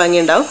കൊടുത്താലും നല്ല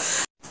ഭംഗി ഉണ്ടാവും.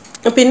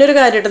 പിന്നെ ഒരു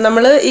കാര്യമായിട്ട്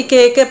നമ്മൾ ഈ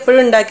കേക്ക് എപ്പോഴും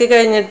ഉണ്ടാക്കി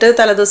കഴിഞ്ഞിട്ട്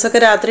തലേദിവസമൊക്കെ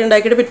രാത്രി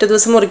ഉണ്ടാക്കിയിട്ട് പിറ്റേ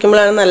ദിവസം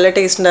മുറിക്കുമ്പോഴാണ് നല്ല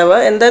ടേസ്റ്റ് ഉണ്ടാവുക.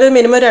 എന്തായാലും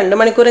മിനിമം 2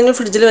 മണിക്കൂറെങ്കിലും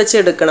ഫ്രിഡ്ജിൽ വെച്ച്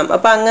എടുക്കണം.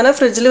 അപ്പോൾ അങ്ങനെ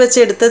ഫ്രിഡ്ജിൽ വെച്ച്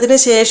എടുത്തതിന്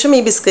ശേഷം ഈ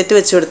ബിസ്ക്കറ്റ്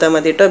വെച്ച് കൊടുത്താൽ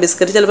മതി കേട്ടോ.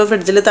 ബിസ്ക്കറ്റ് ചിലപ്പോൾ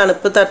ഫ്രിഡ്ജിൽ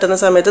തണുപ്പ് തട്ടുന്ന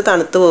സമയത്ത്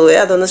തണുത്ത് പോവുക,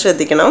 അതൊന്ന്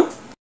ശ്രദ്ധിക്കണം.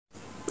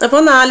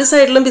 അപ്പോൾ 4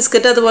 സൈഡിലും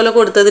ബിസ്ക്കറ്റ് അതുപോലെ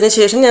കൊടുത്തതിന്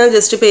ശേഷം ഞാൻ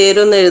ജസ്റ്റ്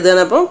പേരൊന്ന്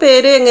എഴുതുകയാണ്. അപ്പോൾ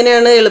പേര്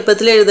എങ്ങനെയാണ്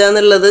എളുപ്പത്തിൽ എഴുതുക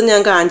എന്നുള്ളത്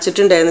ഞാൻ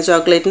കാണിച്ചിട്ടുണ്ടായിരുന്നു.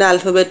 ചോക്ലേറ്റിൻ്റെ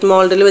ആൽഫബറ്റ്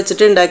മോൾഡിൽ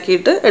വെച്ചിട്ട്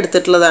ഉണ്ടാക്കിയിട്ട്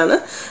എടുത്തിട്ടുള്ളതാണ്.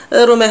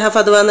 റുമേഹ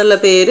ഫദ്വ എന്നുള്ള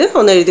പേര്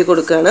ഒന്ന് എഴുതി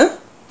കൊടുക്കുകയാണ്.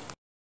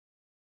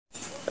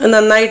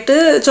 നന്നായിട്ട്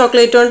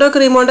ചോക്ലേറ്റ് കൊണ്ടോ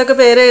ക്രീം കൊണ്ടൊക്കെ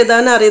പേര്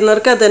എഴുതാൻ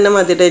അറിയുന്നവർക്ക് അത് തന്നെ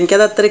മതിട്ടോ.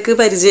 എനിക്കത് അത്രയ്ക്ക്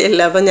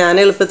പരിചയമില്ല. അപ്പോൾ ഞാൻ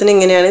എളുപ്പത്തിന്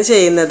ഇങ്ങനെയാണ്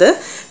ചെയ്യുന്നത്.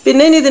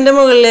 പിന്നെ ഇനി ഇതിൻ്റെ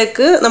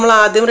മുകളിലേക്ക് നമ്മൾ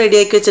ആദ്യം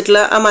റെഡിയാക്കി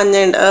വെച്ചിട്ടുള്ള ആ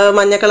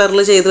മഞ്ഞ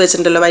കളറിൽ ചെയ്ത്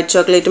വെച്ചിട്ടുണ്ടല്ലോ, വൈറ്റ്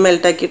ചോക്ലേറ്റ്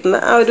മെൽട്ടാക്കിയിട്ടുള്ള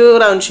ആ ഒരു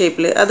റൗണ്ട്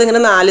ഷേപ്പിൽ,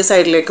 അതിങ്ങനെ 4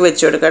 സൈഡിലേക്ക്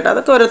വെച്ച് കൊടുക്കാം കേട്ടോ.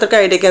 അതൊക്കെ ഓരോരുത്തർക്ക്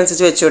ഐഡിയക്ക്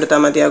അനുസരിച്ച് വെച്ച്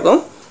കൊടുത്താൽ മതിയാകും.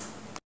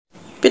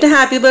 പിന്നെ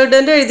ഹാപ്പി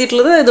ബർത്ത്ഡേൻ്റെ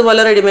എഴുതിയിട്ടുള്ളത്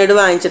ഇതുപോലെ റെഡിമെയ്ഡ്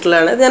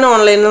വാങ്ങിച്ചിട്ടുള്ളതാണ്. ഞാൻ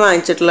ഓൺലൈനിൽ നിന്ന്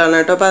വാങ്ങിച്ചിട്ടുള്ളതാണ്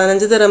കേട്ടോ.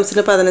 15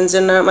 ദിറംസിന് 15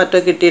 എണ്ണം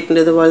മറ്റോ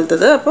കിട്ടിയിട്ടുണ്ട്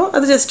ഇതുപോലത്തത്. അപ്പോൾ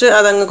അത് ജസ്റ്റ്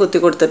അതങ്ങ്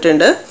കുത്തി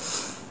കൊടുത്തിട്ടുണ്ട്.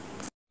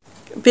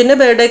 പിന്നെ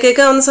ബർത്ത്ഡേ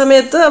കേക്ക് ആവുന്ന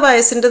സമയത്ത് ആ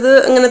വയസ്സിൻ്റെത്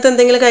ഇങ്ങനത്തെ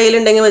എന്തെങ്കിലും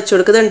കയ്യിലുണ്ടെങ്കിൽ വെച്ച്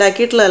കൊടുക്കുക. ഇത്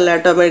ഉണ്ടാക്കിയിട്ടുള്ളതല്ല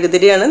കേട്ടോ,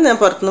 മെഴുകുതിരിയാണ്, ഞാൻ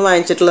പുറത്തുനിന്ന്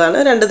വാങ്ങിച്ചിട്ടുള്ളതാണ്.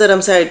 2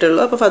 ദിറംസ് ആയിട്ടുള്ളൂ.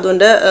 അപ്പോൾ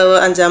അതുകൊണ്ട്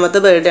 5ാമത്തെ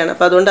ബർത്ത്ഡേ ആണ്.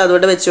 അപ്പോൾ അതുകൊണ്ട്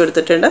അതുകൊണ്ട് വെച്ച്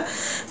കൊടുത്തിട്ടുണ്ട്.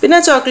 പിന്നെ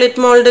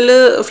ചോക്ലേറ്റ് മോൾഡിൽ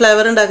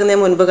ഫ്ലേവർ ഉണ്ടാക്കുന്ന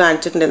ഞാൻ മുൻപ്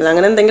കാണിച്ചിട്ടുണ്ടായിരുന്നു.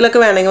 അങ്ങനെ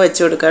എന്തെങ്കിലുമൊക്കെ വേണമെങ്കിൽ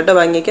വെച്ച് കൊടുക്കുക കേട്ടോ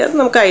ഭംഗിക്ക്. അത്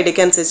നമുക്ക്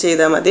ഐഡിയക്ക് അനുസരിച്ച്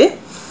ചെയ്താൽ മതി.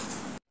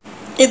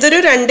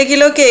 ഇതൊരു 2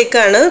 കിലോ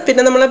കേക്കാണ്.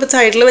 പിന്നെ നമ്മൾ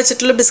സൈഡിൽ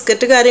വെച്ചിട്ടുള്ള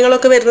ബിസ്ക്കറ്റ്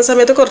കാര്യങ്ങളൊക്കെ വരുന്ന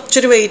സമയത്ത്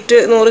കുറച്ചൊരു വെയിറ്റ്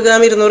 100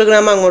 ഗ്രാം 200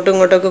 ഗ്രാം അങ്ങോട്ടും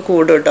ഇങ്ങോട്ടൊക്കെ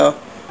കൂടും കേട്ടോ.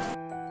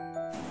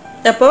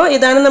 അപ്പോൾ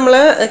ഇതാണ്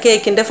നമ്മളെ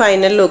കേക്കിൻ്റെ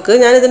ഫൈനൽ ലുക്ക്.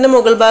 ഞാനിതിൻ്റെ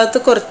മുകൾ ഭാഗത്ത്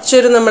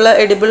കുറച്ചൊരു നമ്മൾ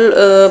എഡിബിൾ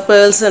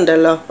പേൾസ്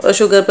ഉണ്ടല്ലോ,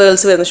 ഷുഗർ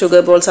പേൾസ് വരുന്ന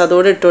ഷുഗർ ബോൾസ്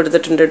അതോടെ ഇട്ട്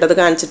കൊടുത്തിട്ടുണ്ട് കേട്ടോ. അത്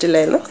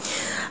കാണിച്ചിട്ടില്ലായിരുന്നു.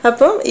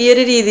 അപ്പം ഈ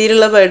ഒരു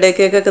രീതിയിലുള്ള ബർത്ത്ഡേ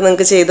കേക്കൊക്കെ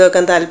നിങ്ങൾക്ക് ചെയ്ത്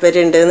നോക്കാൻ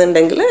താല്പര്യം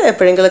ഉണ്ടെന്നുണ്ടെങ്കിൽ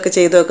എപ്പോഴെങ്കിലുമൊക്കെ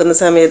ചെയ്ത് നോക്കുന്ന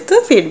സമയത്ത്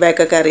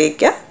ഫീഡ്ബാക്കൊക്കെ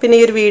അറിയിക്കുക. പിന്നെ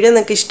ഈ ഒരു വീഡിയോ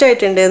നിങ്ങൾക്ക്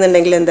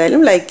ഇഷ്ടമായിട്ടുണ്ടെന്നുണ്ടെങ്കിൽ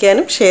എന്തായാലും ലൈക്ക്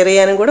ചെയ്യാനും ഷെയർ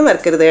ചെയ്യാനും കൂടെ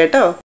മറക്കരുത്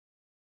കേട്ടോ.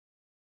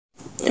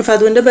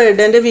 ഫതുവിൻ്റെ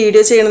ബർത്ത്ഡേൻ്റെ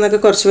വീഡിയോ ചെയ്യണമെന്നൊക്കെ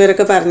കുറച്ച്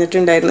പേരൊക്കെ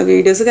പറഞ്ഞിട്ടുണ്ടായിരുന്നു.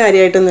 വീഡിയോസ്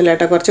കാര്യമായിട്ടൊന്നുമില്ല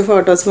കേട്ടോ, കുറച്ച്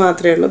ഫോട്ടോസ്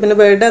മാത്രമേ ഉള്ളൂ. പിന്നെ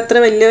ബർത്ത്ഡേ അത്ര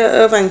വലിയ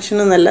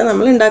ഫംഗ്ഷനൊന്നുമല്ല,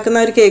 നമ്മൾ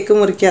ഉണ്ടാക്കുന്ന ഒരു കേക്ക്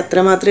മുറിക്കുക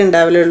അത്ര മാത്രമേ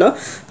ഉണ്ടാവുള്ളൂ.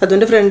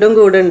 ഫതുവിൻ്റെ ഫ്രണ്ടും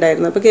കൂടെ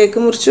ഉണ്ടായിരുന്നു. അപ്പോൾ കേക്ക്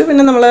മുറിച്ചു,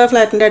 പിന്നെ നമ്മൾ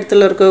ഫ്ലാറ്റിൻ്റെ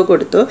അടുത്തുള്ളവർക്കൊക്കെ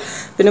കൊടുത്തു.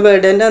 പിന്നെ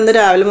ബർത്ത്ഡേൻ്റെ അന്ന്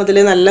രാവിലെ മുതൽ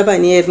നല്ല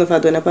പനിയായിരുന്നു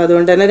ഫതുവിന്, അപ്പോൾ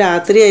അതുകൊണ്ട് തന്നെ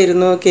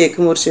രാത്രിയായിരുന്നു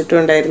കേക്ക്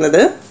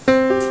മുറിച്ചിട്ടുണ്ടായിരുന്നത്.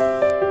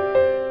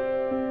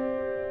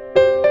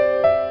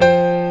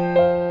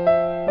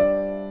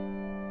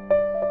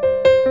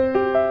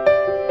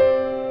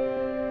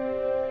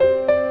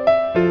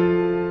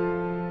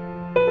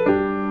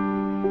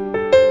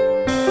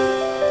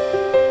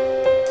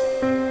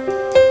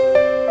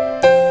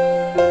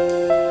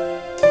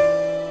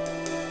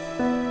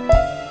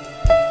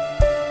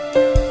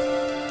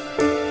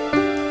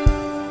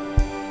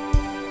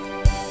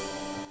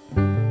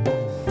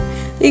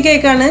 ഈ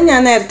കേക്കാണ്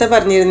ഞാൻ നേരത്തെ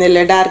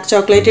പറഞ്ഞിരുന്നില്ലേ, ഡാർക്ക്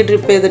ചോക്ലേറ്റ്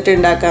ഡ്രിപ്പ് ചെയ്തിട്ട്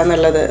ഉണ്ടാക്കുക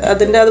എന്നുള്ളത്.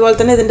 അതുപോലെ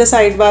തന്നെ ഇതിൻ്റെ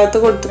സൈഡ് ഭാഗത്ത്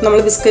നമ്മൾ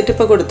ബിസ്ക്കറ്റ്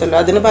ഇപ്പോൾ കൊടുത്തല്ലോ,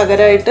 അതിന്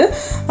പകരമായിട്ട്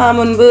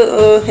മുൻപ്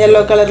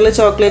യെല്ലോ കളറിൽ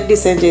ചോക്ലേറ്റ്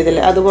ഡിസൈൻ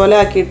ചെയ്തില്ലേ, അതുപോലെ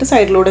ആക്കിയിട്ട്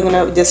സൈഡിലൂടെ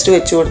ഇങ്ങനെ ജസ്റ്റ്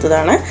വെച്ച്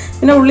കൊടുത്തതാണ്.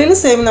 പിന്നെ ഉള്ളിൽ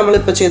സെയിം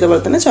നമ്മളിപ്പോൾ ചെയ്ത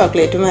പോലെ തന്നെ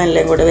ചോക്ലേറ്റും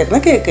വാനിലയും കൂടെ വരുന്ന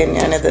കേക്ക്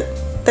തന്നെയാണിത്.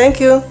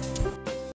 Thank you.